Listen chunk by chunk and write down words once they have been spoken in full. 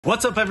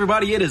What's up,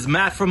 everybody? It is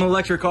Matt from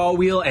Electric All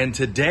Wheel, and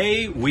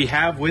today we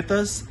have with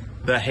us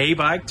the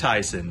Heybike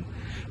Tyson.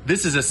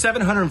 This is a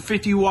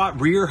 750 watt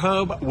rear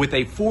hub with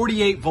a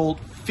 48 volt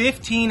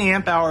 15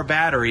 amp hour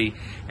battery,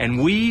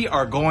 and we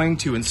are going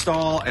to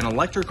install an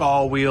Electric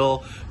All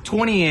Wheel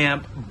 20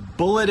 amp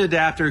bullet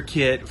adapter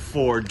kit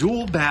for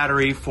dual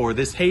battery for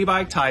this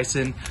Heybike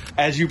Tyson.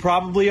 As you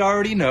probably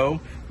already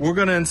know, we're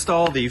going to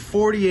install the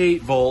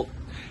 48 volt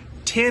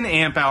 10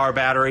 amp hour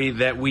battery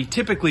that we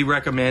typically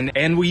recommend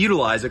and we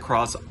utilize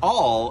across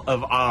all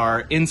of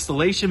our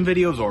installation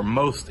videos, or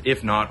most,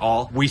 if not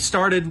all. We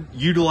started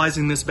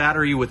utilizing this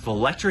battery with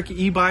electric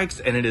e-bikes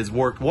and it has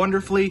worked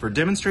wonderfully. For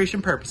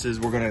demonstration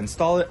purposes, we're going to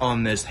install it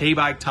on this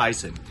Heybike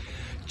Tyson.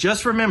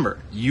 Just remember,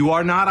 you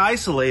are not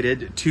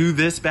isolated to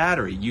this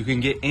battery. You can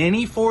get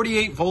any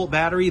 48 volt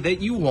battery that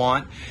you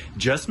want.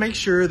 Just make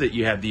sure that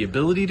you have the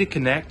ability to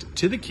connect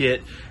to the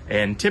kit,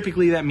 and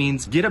typically that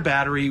means get a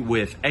battery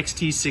with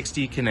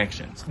XT60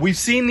 connections. We've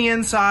seen the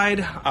inside.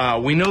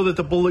 We know that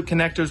the bullet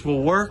connectors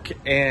will work,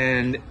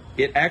 and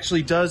it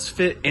actually does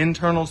fit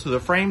internal to the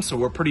frame, so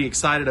we're pretty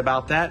excited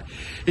about that.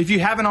 If you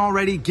haven't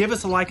already, give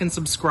us a like and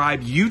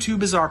subscribe.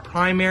 YouTube is our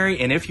primary,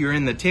 and if you're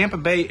in the Tampa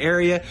Bay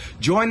area,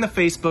 join the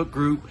Facebook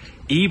group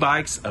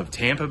E-Bikes of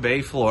Tampa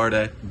Bay,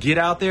 Florida. Get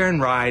out there and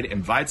ride,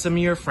 invite some of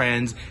your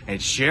friends, and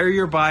share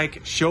your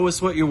bike. Show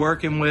us what you're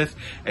working with,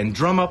 and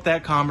drum up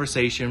that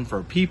conversation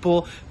for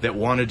people that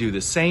want to do the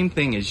same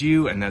thing as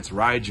you, and that's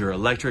ride your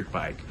electric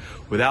bike.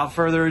 Without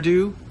further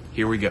ado,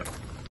 here we go.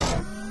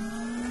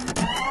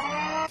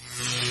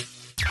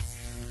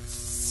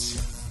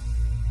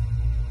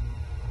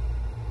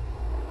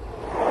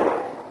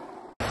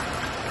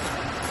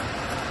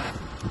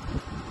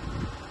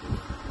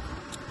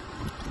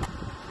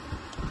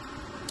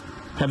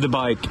 Have the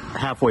bike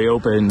halfway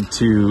open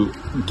to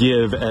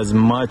give as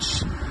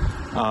much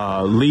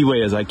leeway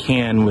as I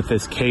can with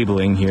this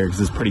cabling here, because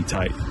it's pretty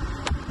tight.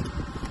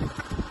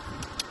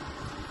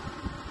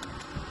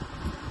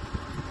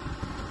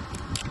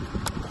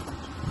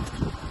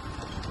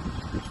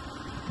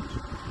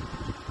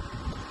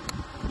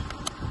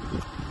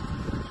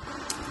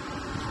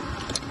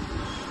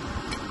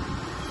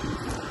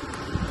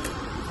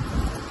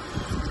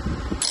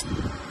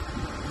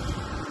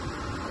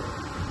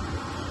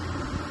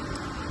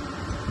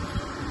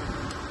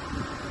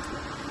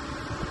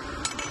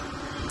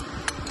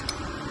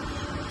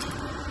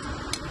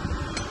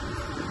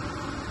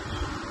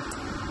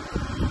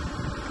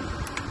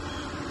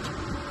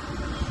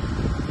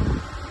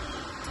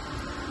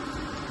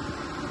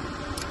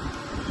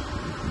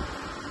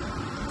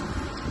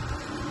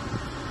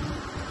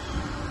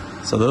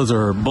 So those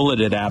are bullet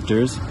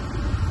adapters.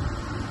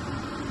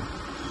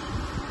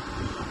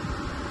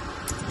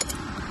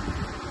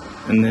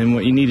 And then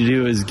what you need to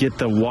do is get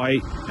the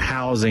white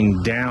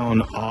housing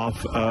down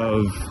off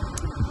of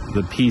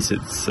the piece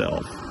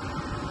itself.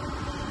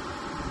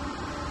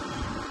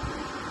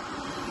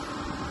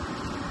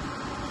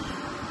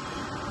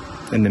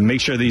 And then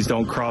make sure these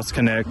don't cross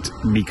connect,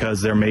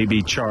 because there may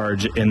be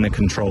charge in the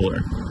controller.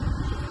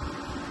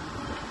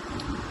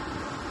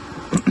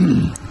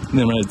 Then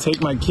I'm going to take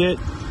my kit.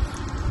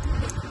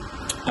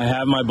 I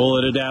have my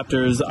bullet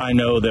adapters. I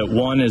know that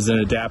one is an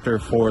adapter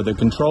for the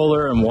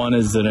controller and one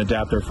is an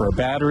adapter for a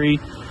battery.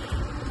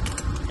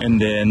 And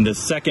then the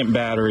second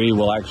battery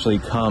will actually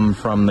come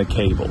from the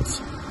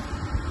cables.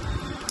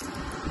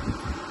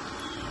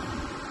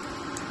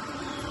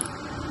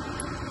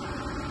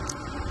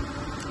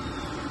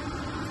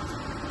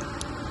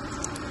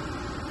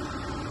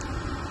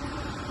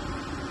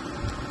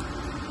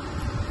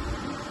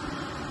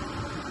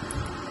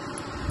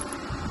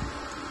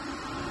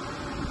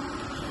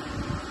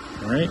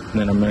 Alright, and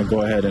then I'm going to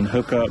go ahead and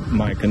hook up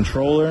my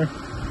controller.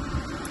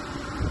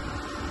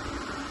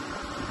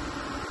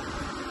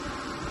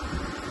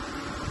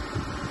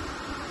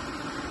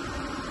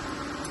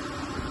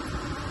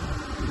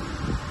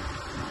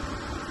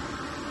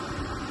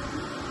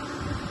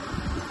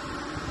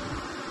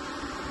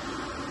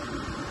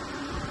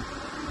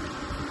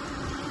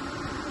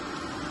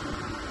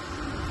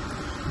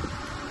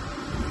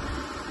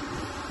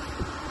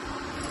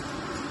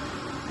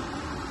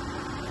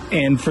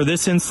 And for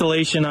this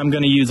installation, I'm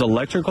going to use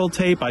electrical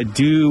tape. I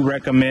do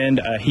recommend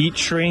a heat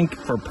shrink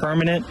for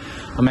permanent.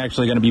 I'm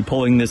actually going to be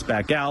pulling this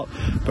back out,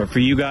 but for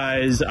you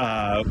guys,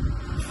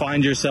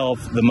 find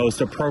yourself the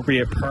most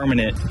appropriate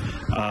permanent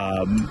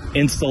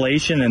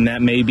installation, and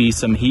that may be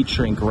some heat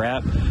shrink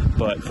wrap,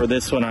 but for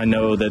this one I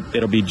know that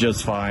it'll be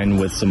just fine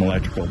with some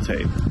electrical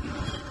tape.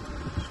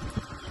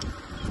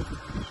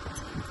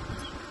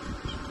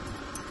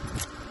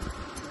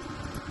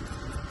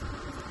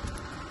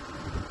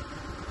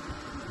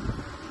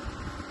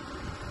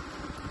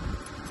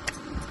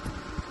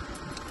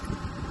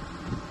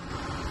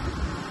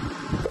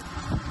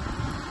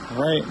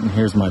 Alright, and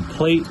here's my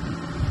plate.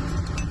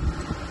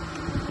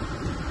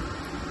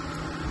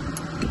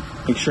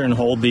 Make sure and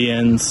hold the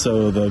ends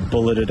so the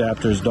bullet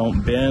adapters don't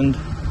bend.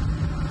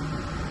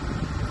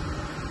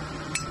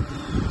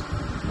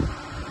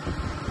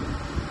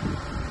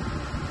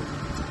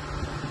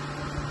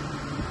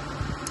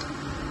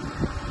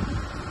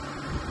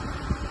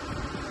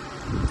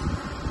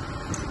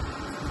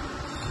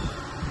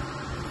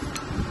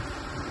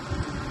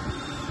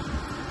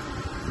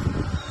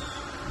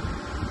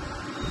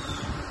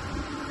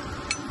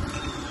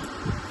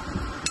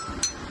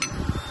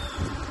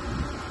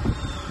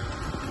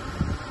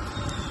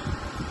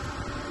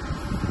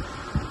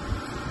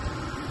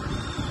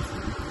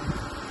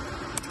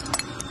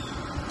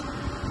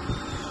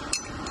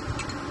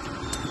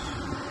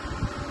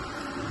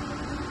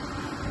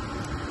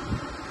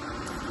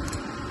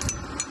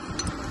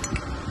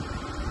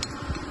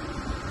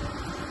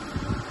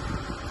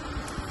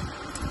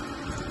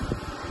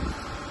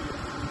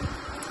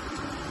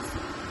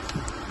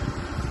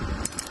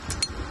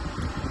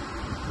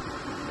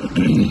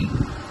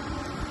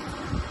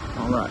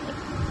 All right.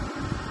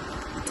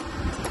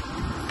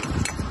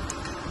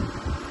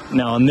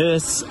 Now on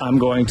this, I'm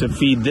going to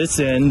feed this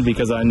in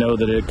because I know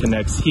that it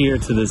connects here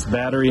to this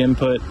battery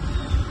input.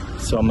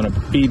 So I'm going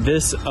to feed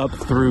this up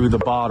through the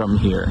bottom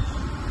here.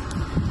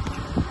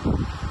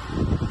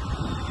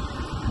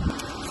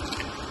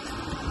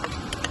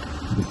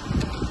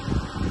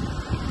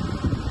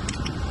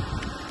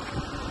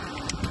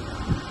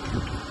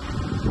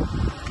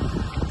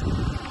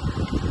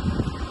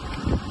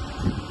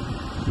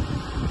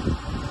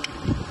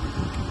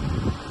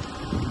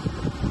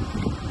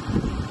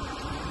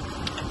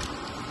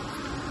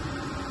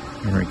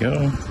 There we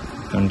go.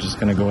 I'm just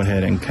going to go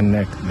ahead and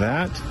connect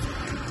that.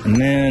 And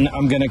then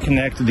I'm going to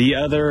connect the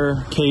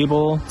other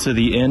cable to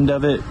the end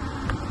of it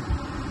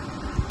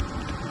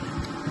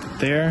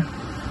there.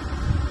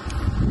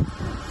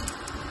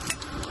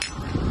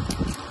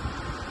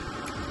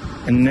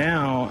 And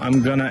now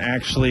I'm going to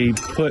actually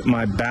put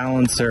my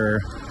balancer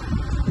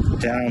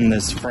down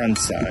this front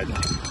side.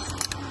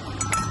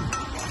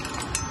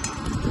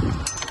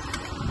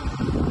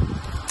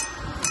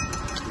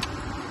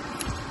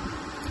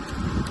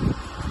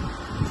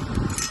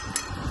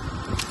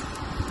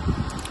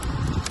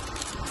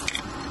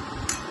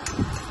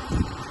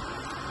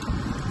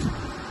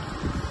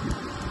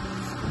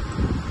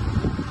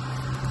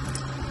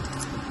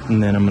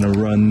 And then I'm going to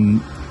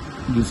run,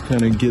 just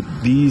kind of get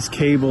these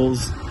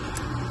cables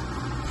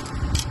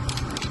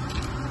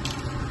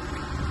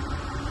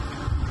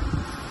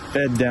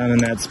fed down in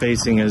that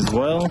spacing as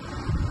well.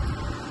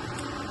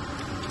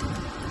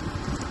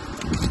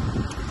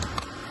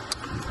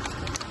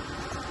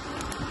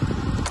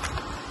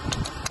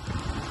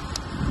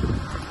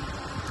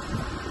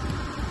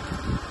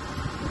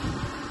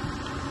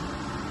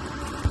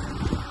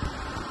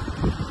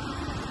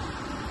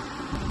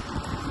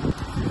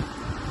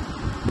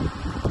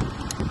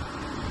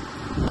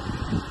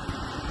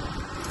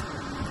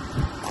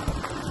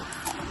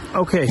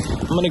 Okay,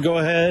 I'm going to go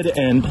ahead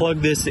and plug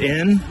this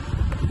in,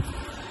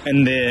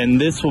 and then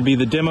this will be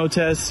the demo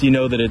test. You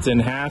know that it's in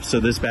half, so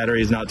this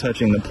battery is not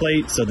touching the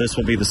plate, so this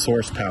will be the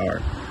source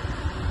power.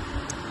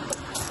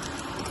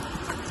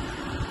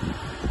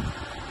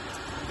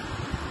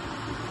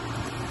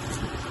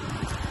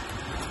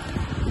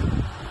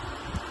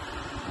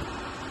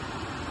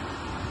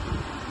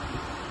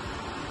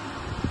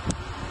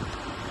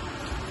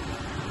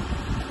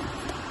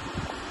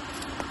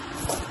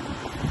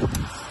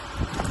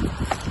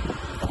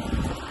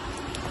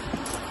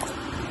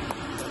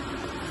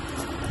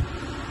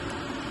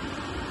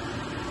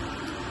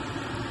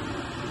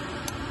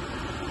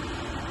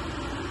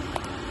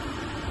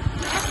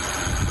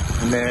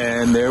 And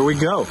then there we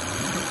go.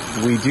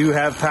 We do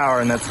have power,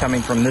 and that's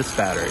coming from this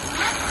battery.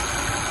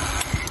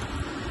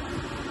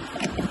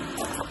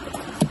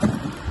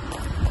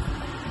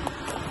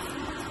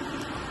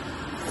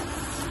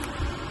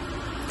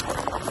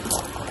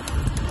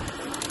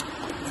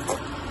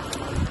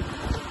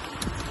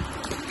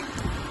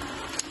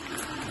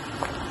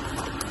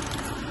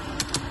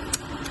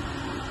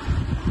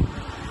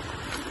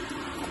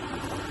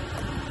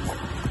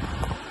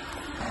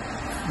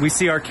 We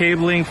see our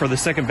cabling for the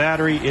second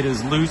battery. It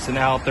is loose and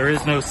out. There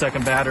is no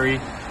second battery.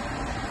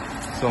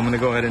 So I'm going to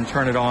go ahead and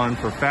turn it on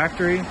for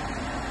factory.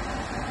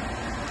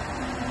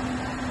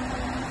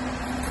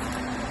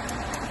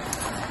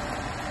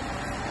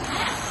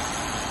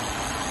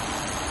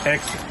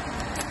 Excellent.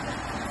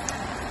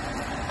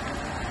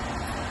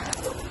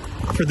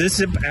 For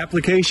this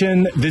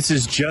application, this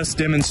is just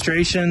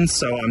demonstration,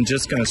 so I'm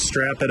just going to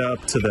strap it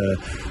up to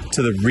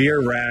the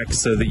rear rack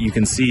so that you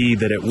can see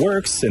that it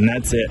works, and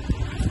that's it.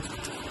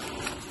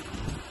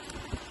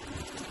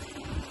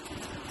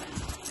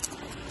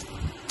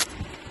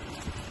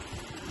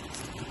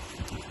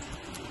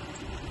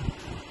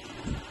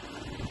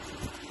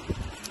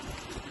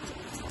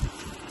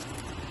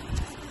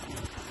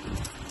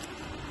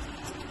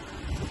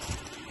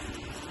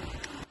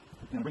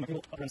 Now bring my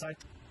cable up around the side,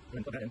 go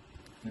ahead and plug that in,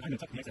 and I'm going to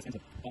tuck the excess into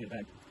the body of the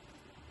bag.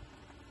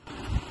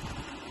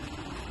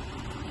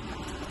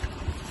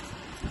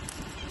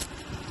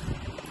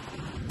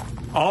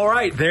 All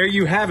right, there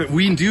you have it.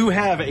 We do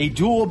have a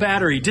dual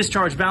battery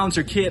discharge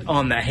balancer kit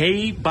on the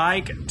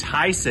Heybike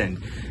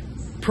Tyson.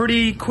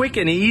 Pretty quick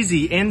and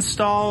easy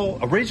install.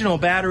 Original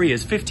battery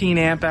is 15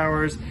 amp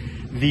hours.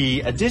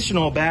 The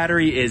additional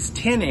battery is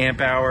 10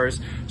 amp hours.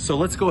 So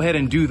let's go ahead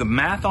and do the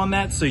math on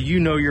that so you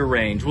know your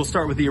range. We'll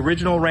start with the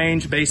original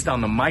range based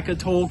on the Mica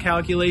toll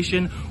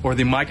calculation, or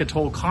the Mica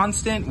toll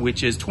constant,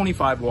 which is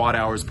 25 watt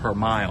hours per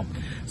mile.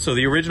 So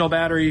the original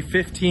battery,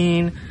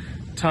 15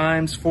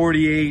 times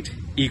 48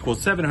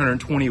 equals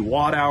 720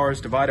 watt hours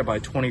divided by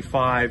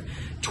 25.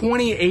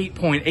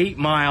 28.8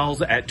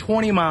 miles at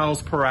 20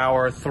 miles per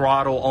hour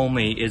throttle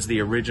only is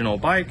the original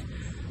bike.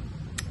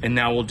 And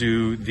now we'll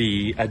do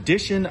the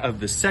addition of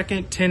the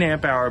second 10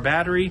 amp hour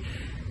battery.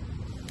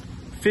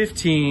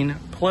 15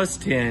 plus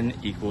 10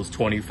 equals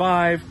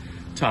 25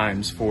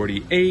 times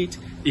 48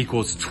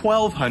 equals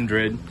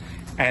 1200.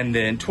 and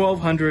then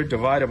 1,200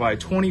 divided by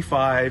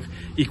 25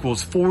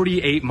 equals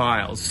 48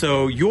 miles.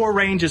 So your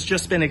range has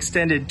just been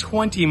extended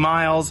 20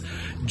 miles.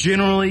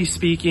 Generally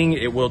speaking,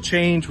 it will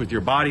change with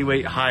your body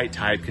weight, height,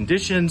 type,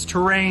 conditions,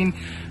 terrain,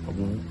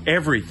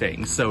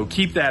 everything. So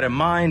keep that in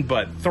mind,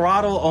 but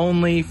throttle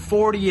only,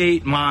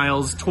 48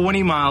 miles,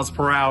 20 miles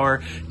per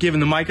hour,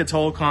 given the Mica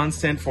toll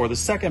constant for the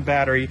second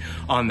battery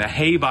on the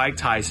Heybike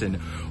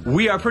Tyson.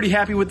 We are pretty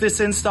happy with this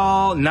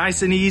install.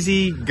 Nice and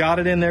easy, got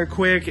it in there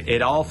quick.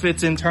 It all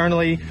fits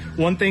internally.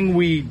 One thing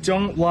we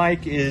don't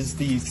like is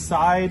the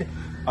side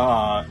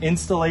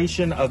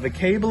installation of the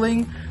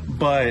cabling,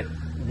 but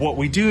what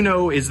we do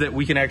know is that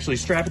we can actually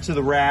strap it to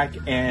the rack,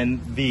 and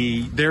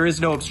there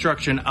is no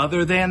obstruction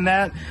other than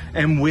that.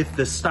 And with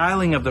the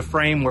styling of the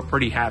frame, we're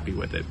pretty happy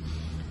with it.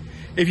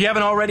 If you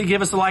haven't already,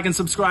 give us a like and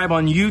subscribe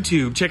on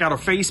YouTube. Check out our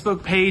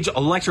Facebook page,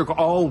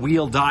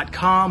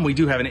 electricallwheel.com. We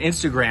do have an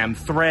Instagram,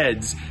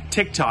 Threads,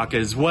 TikTok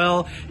as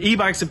well.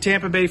 E-Bikes of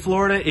Tampa Bay,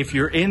 Florida. If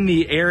you're in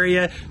the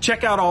area,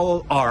 check out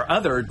all our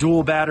other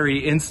dual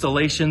battery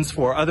installations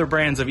for other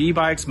brands of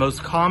e-bikes,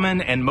 most common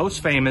and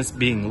most famous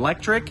being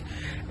electric.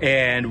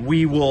 And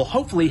we will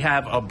hopefully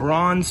have a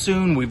Bronze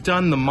soon. We've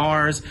done the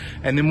Mars,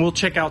 and then we'll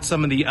check out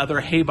some of the other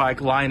Heybike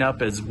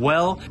lineup as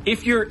well.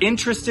 If you're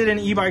interested in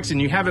e-bikes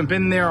and you haven't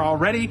been there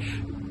already,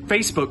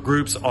 Facebook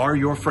groups are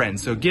your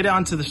friends. So get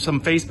onto some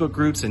Facebook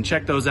groups and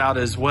check those out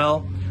as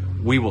well.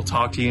 We will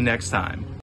talk to you next time.